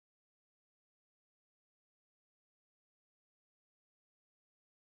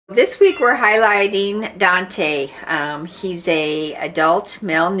This week we're highlighting Dante. He's a adult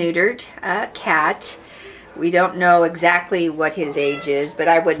male neutered cat. We don't know exactly what his age is, but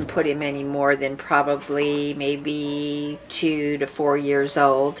I wouldn't put him any more than probably maybe 2 to 4 years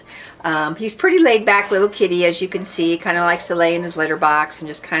old. He's pretty laid back little kitty, as you can see. Kind of likes to lay in his litter box and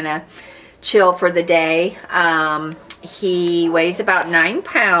just kind of chill for the day. He weighs about 9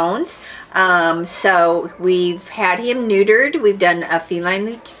 pounds. So we've had him neutered. We've done a feline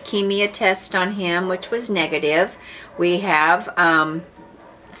leukemia test on him, which was negative. We have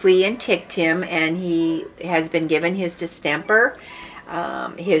flea and ticked him, and he has been given his distemper.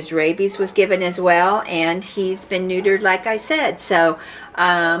 His rabies was given as well, and he's been neutered, like I said. So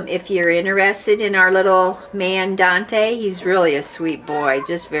if you're interested in our little man Dante, he's really a sweet boy,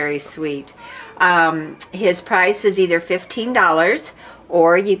 just very sweet. His price is either $15,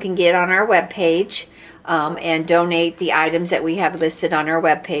 or you can get on our webpage and donate the items that we have listed on our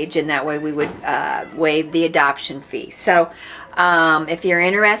webpage, and that way we would waive the adoption fee. So if you're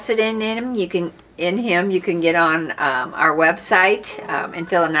interested in him, you can get on our website and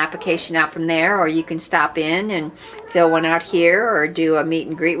fill an application out from there, or you can stop in and fill one out here, or do a meet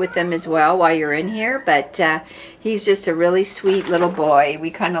and greet with them as well while you're in here. But he's just a really sweet little boy.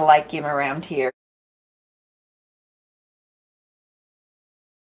 We kind of like him around here.